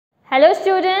Hello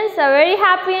students, a very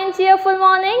happy and cheerful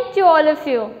morning to all of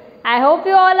you. I hope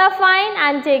you all are fine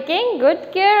and taking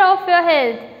good care of your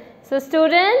health. So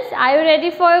students, are you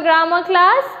ready for your grammar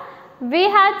class? We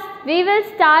will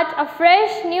start a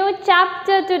fresh new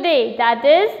chapter today, that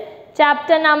is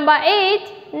chapter number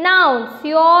 8, nouns.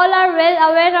 You all are well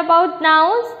aware about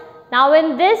nouns. Now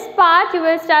in this part you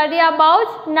will study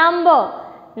about number.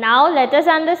 Now let us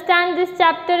understand this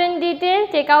chapter in detail.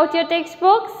 Take out your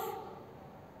textbooks.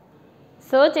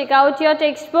 So take out your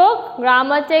textbook,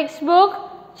 grammar textbook,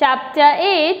 chapter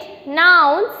 8,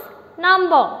 nouns,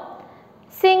 number.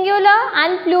 Singular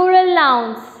and plural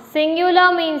nouns.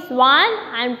 Singular means one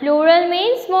and plural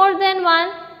means more than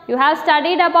one. You have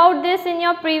studied about this in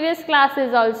your previous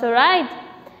classes also, right?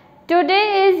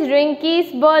 Today is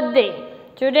Rinky's birthday.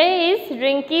 Today is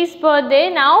Rinky's birthday.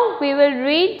 Now we will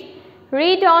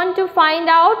read on to find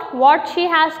out what she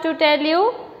has to tell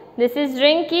you. This is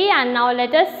Rinky and now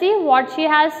let us see what she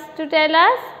has to tell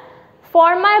us.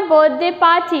 For my birthday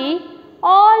party,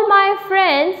 all my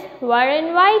friends were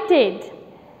invited.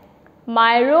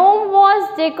 My room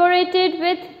was decorated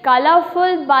with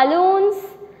colorful balloons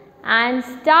and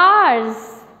stars.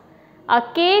 A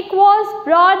cake was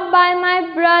brought by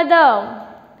my brother.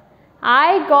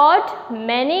 I got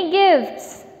many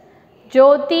gifts.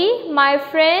 Jyoti, my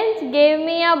friend, gave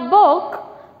me a book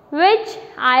which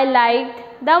I liked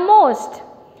the most.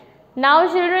 Now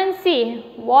children,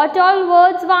 see what all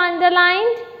words were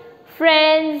underlined.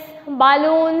 Friends,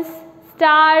 balloons,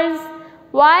 stars.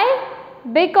 Why?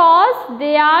 Because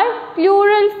they are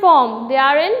plural form. They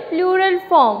are in plural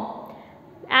form.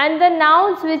 And the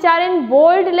nouns which are in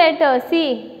bold letters,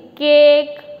 see,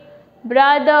 cake,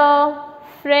 brother,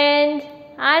 friend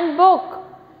and book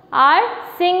are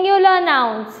singular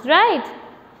nouns, right?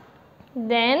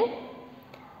 Then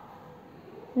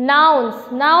nouns.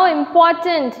 Now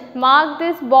important. Mark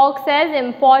this box as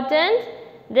important.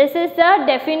 This is the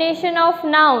definition of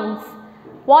nouns.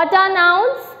 What are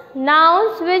nouns?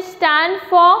 Nouns which stand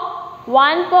for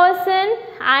one person,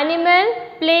 animal,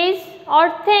 place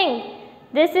or thing.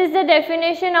 This is the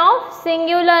definition of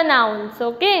singular nouns.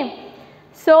 Okay.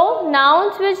 So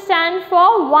nouns which stand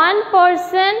for one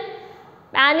person,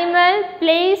 animal,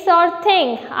 place or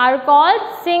thing are called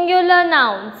singular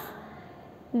nouns.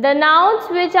 The nouns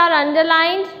which are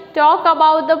underlined talk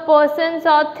about the persons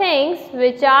or things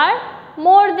which are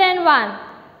more than one.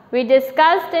 We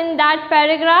discussed in that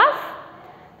paragraph.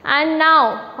 And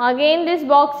now again this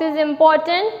box is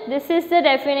important. This is the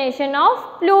definition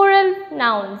of plural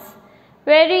nouns.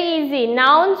 Very easy.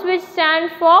 Nouns which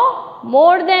stand for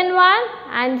more than one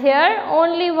and here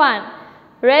only one.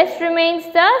 Rest remains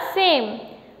the same.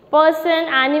 Person,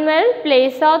 animal,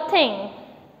 place or thing.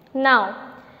 Now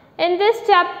in this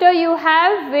chapter you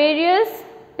have various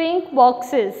pink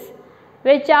boxes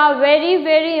which are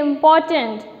very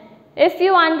important. If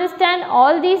you understand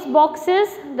all these boxes,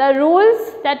 the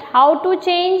rules that how to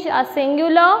change a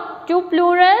singular to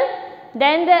plural,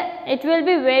 then it will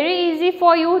be very easy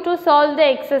for you to solve the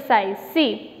exercise.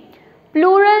 See,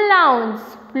 plural nouns.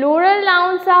 Plural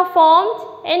nouns are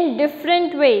formed in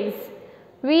different ways.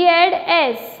 We add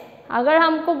s. अगर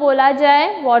हमको बोला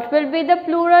जाए what will be the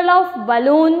plural of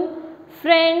balloon,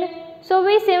 friend, so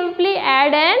we simply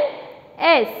add an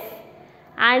s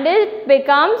and it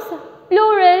becomes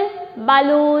plural,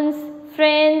 balloons,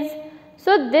 friends.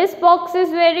 So this box is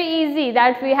very easy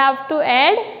that we have to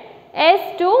add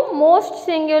s to most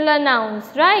singular nouns,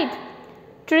 right?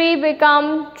 Tree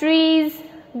becomes trees,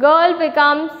 girl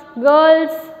becomes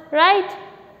girls, right?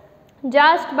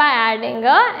 Just by adding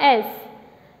a s.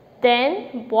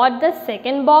 Then what the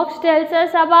second box tells us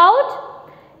about?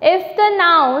 If the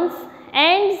nouns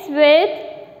ends with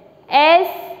s,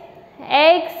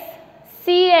 x,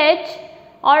 ch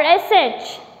or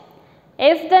sh.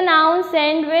 If the nouns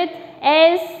end with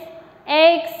s,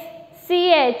 x,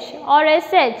 ch or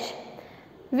sh,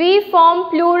 we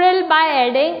form plural by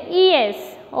adding es.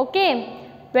 Okay.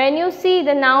 When you see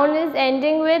the noun is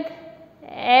ending with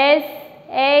s,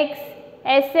 x,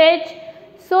 sh,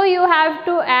 so you have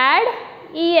to add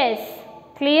es.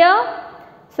 Clear?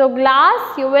 So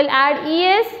glass, you will add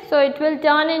es, so it will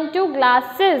turn into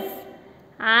glasses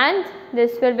and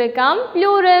this will become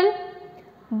plural.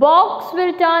 Box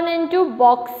will turn into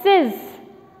boxes.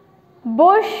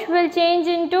 Bush will change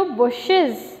into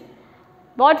bushes.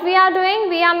 What we are doing?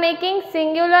 We are making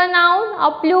singular noun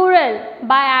a plural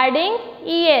by adding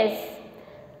es.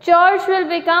 Church will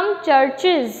become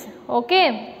churches.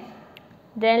 Okay.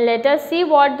 Then let us see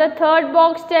what the third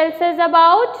box tells us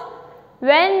about.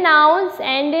 When nouns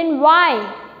end in y.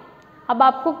 अब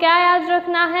आपको क्या याद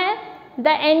रखना है?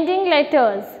 The ending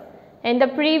letters. In the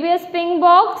previous pink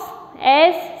box,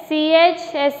 S, CH,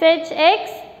 SH,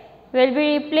 X will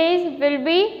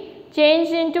be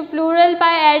changed into plural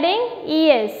by adding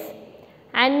ES.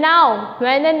 And now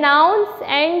when the nouns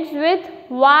ends with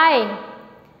Y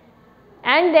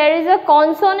and there is a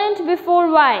consonant before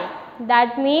Y,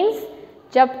 that means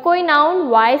जब कोई noun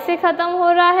Y से ख़त्म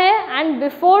हो रहा है and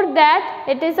before that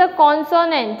it is a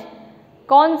consonant.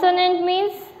 Consonant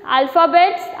means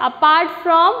alphabets apart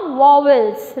from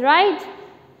vowels, right?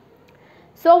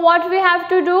 So what we have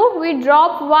to do? We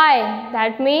drop Y.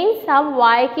 That means हम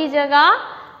Y की जगह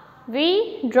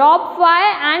we drop Y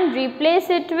and replace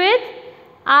it with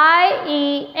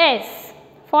IES.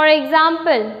 For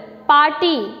example,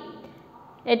 party.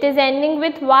 It is ending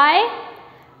with Y.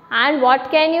 And what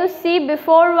can you see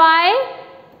before Y?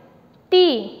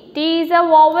 T. T is a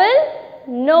vowel?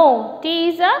 No. T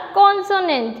is a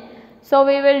consonant. So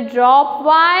we will drop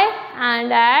Y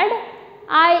and add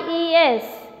IES.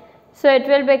 So it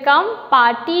will become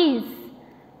parties,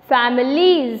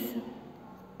 families,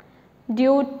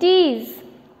 duties.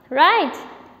 Right?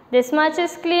 This much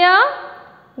is clear?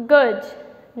 Good.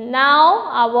 Now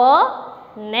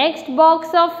our next box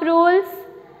of rules.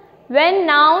 When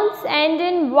nouns end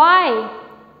in Y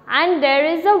and there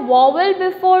is a vowel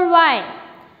before Y.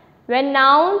 When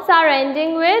nouns are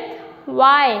ending with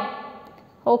Y.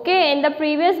 Okay, in the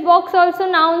previous box also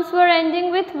nouns were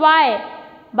ending with Y.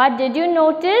 But did you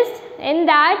notice in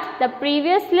that the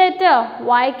previous letter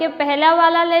Y के पहला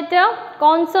वाला letter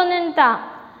consonant था.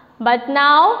 But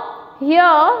now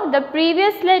here the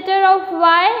previous letter of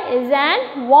Y is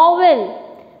an vowel.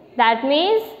 That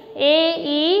means A,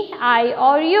 E, I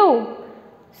or U.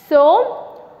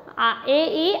 So A,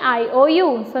 E, I, O,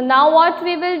 U. So now what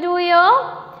we will do here?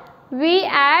 We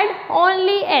add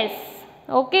only S.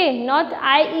 Okay, not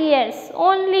IES,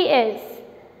 only S.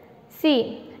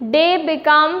 See, day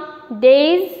become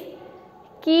days,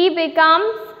 key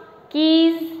becomes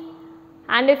keys,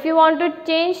 and if you want to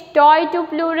change toy to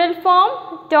plural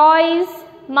form, toys,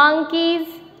 monkeys.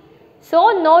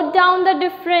 So note down the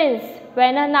difference.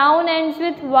 When a noun ends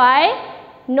with Y,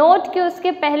 note कि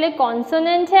उसके पहले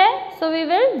consonant है, so we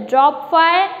will drop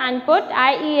Y and put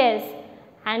IES.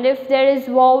 And if there is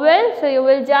vowel, so you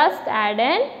will just add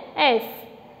an S.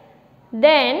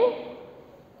 Then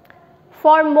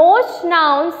for most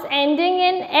nouns ending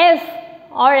in F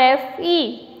or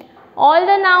FE, all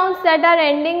the nouns that are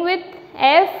ending with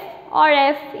F or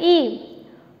FE,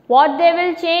 what they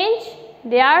will change?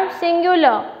 They are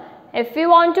singular. If we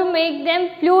want to make them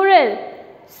plural,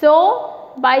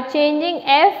 so by changing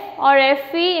F or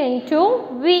FE into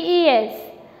VES,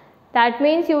 that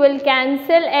means you will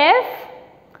cancel F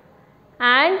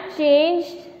and change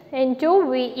into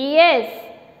VES.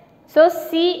 So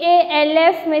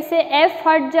CALF में से F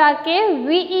हट जाके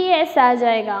VES आ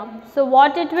जाएगा. So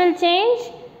what it will change?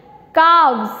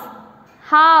 Calves,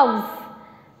 halves.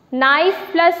 Knife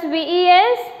plus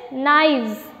VES,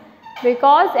 knives,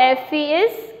 because FE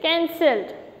is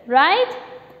cancelled, right?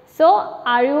 So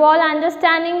are you all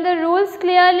understanding the rules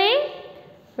clearly?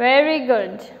 Very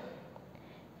good.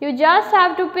 You just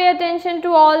have to pay attention to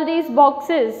all these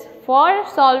boxes for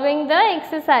solving the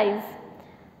exercise.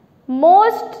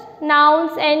 Most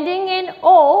nouns ending in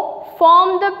O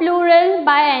form the plural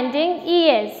by ending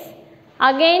ES.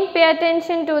 Again pay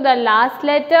attention to the last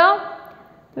letter.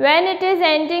 When it is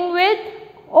ending with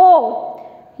O,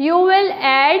 you will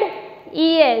add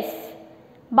ES.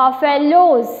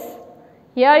 Buffaloes.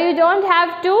 Here you don't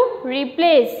have to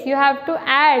replace, you have to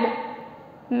add.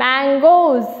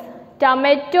 Mangoes,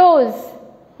 tomatoes.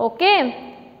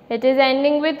 Okay, it is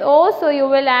ending with O, so you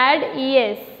will add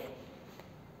ES.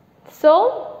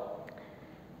 So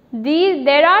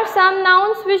there are some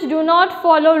nouns which do not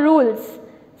follow rules.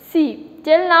 See,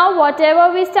 till now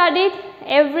whatever we studied,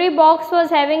 every box was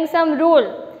having some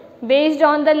rule based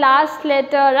on the last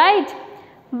letter, right?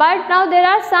 But now there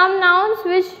are some nouns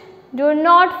which do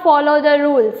not follow the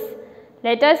rules.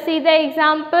 Let us see the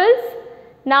examples.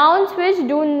 Nouns which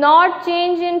do not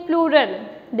change in plural.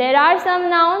 There are some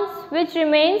nouns which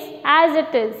remains as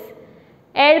it is.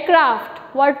 Aircraft.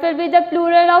 What will be the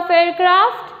plural of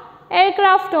aircraft?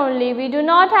 Aircraft only. We do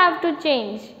not have to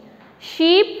change.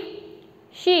 Sheep.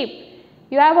 Sheep.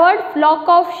 You have heard flock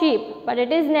of sheep, but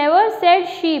it is never said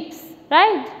sheeps,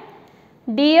 right?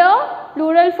 Deer.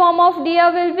 Plural form of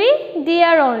deer will be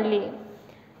deer only.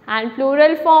 And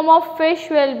plural form of fish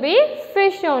will be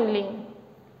fish only.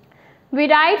 We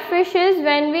write fishes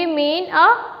when we mean a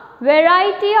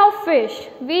variety of fish.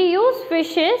 We use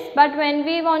fishes, but when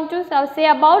we want to say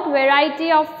about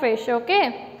variety of fish,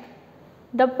 okay?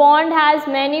 The pond has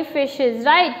many fishes,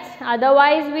 right?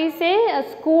 Otherwise we say a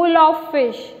school of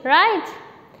fish, right?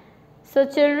 So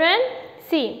children,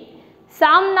 see,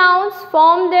 some nouns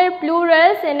form their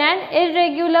plurals in an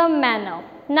irregular manner.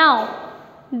 Now,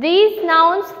 these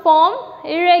nouns form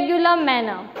irregular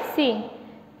manner. See,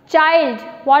 child,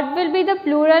 what will be the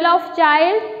plural of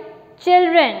child?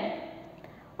 Children.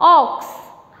 Ox,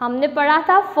 हमने पढ़ा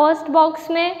था first box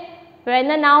में, when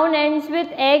the noun ends with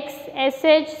x,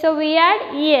 sh, so we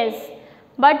add es.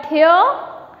 But here,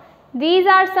 these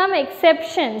are some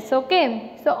exceptions,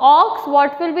 okay. So ox,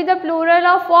 what will be the plural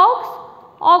of ox?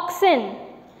 Oxen.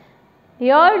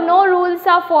 Here no rules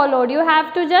are followed, you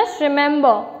have to just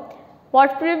remember.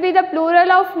 What will be the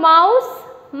plural of mouse?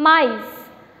 Mice.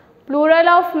 Plural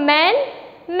of men?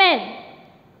 Men.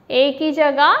 A की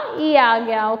जगह e आ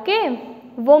गया, okay.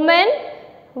 Woman?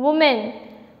 Women.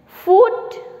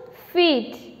 Foot?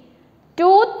 Feet.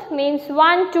 Tooth means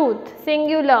one tooth,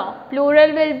 singular.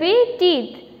 Plural will be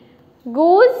teeth.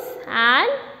 Goose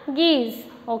and geese.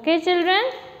 Okay children?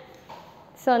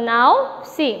 So now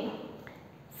see,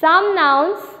 some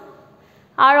nouns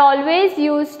are always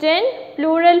used in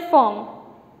plural form.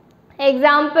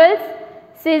 Examples: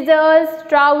 scissors,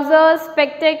 trousers,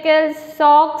 spectacles,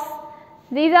 socks.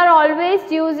 These are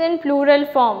always used in plural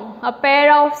form. A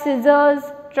pair of scissors,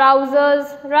 trousers,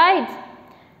 right?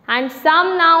 And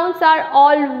some nouns are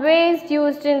always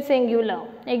used in singular.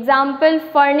 Example: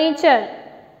 furniture,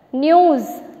 news,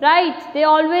 right? They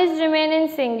always remain in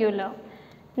singular.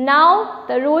 Now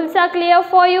the rules are clear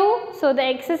for you, so the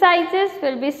exercises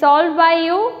will be solved by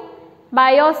you,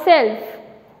 by yourself.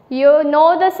 You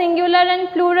know the singular and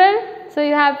plural, so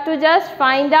you have to just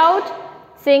find out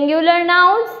singular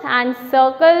nouns and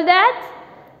circle that,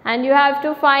 and you have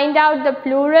to find out the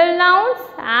plural nouns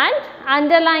and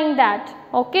underline that.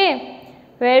 Okay,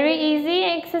 very easy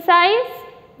exercise.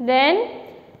 Then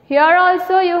here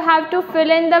also you have to fill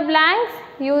in the blanks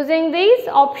using these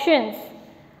options.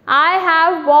 I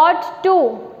have bought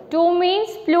two. Two means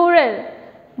plural.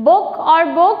 Book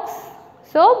or books?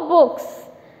 So books.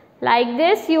 Like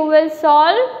this you will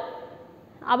solve.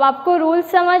 अब आपको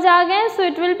rules समझ आ गए, so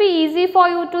it will be easy for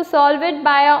you to solve it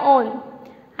by your own.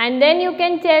 And then you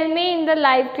can tell me in the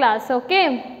live class,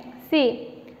 okay?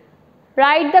 See,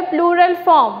 write the plural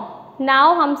form.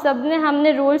 Now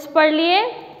हमने rules पढ़ लिए.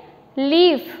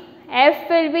 Leaf, F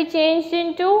will be changed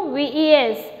into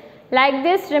VES. Like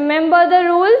this, remember the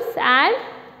rules and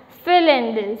fill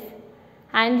in this.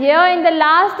 And here in the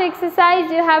last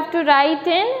exercise, you have to write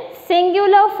in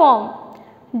singular form.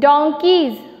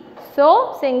 Donkeys.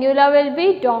 So, singular will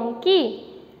be donkey.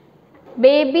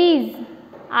 Babies.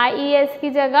 IES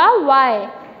की जगह Y.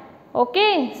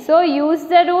 Okay. So, use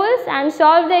the rules and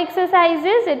solve the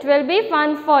exercises. It will be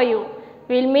fun for you.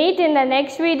 We'll meet in the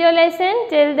next video lesson.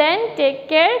 Till then, take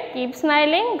care. Keep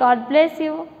smiling. God bless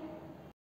you.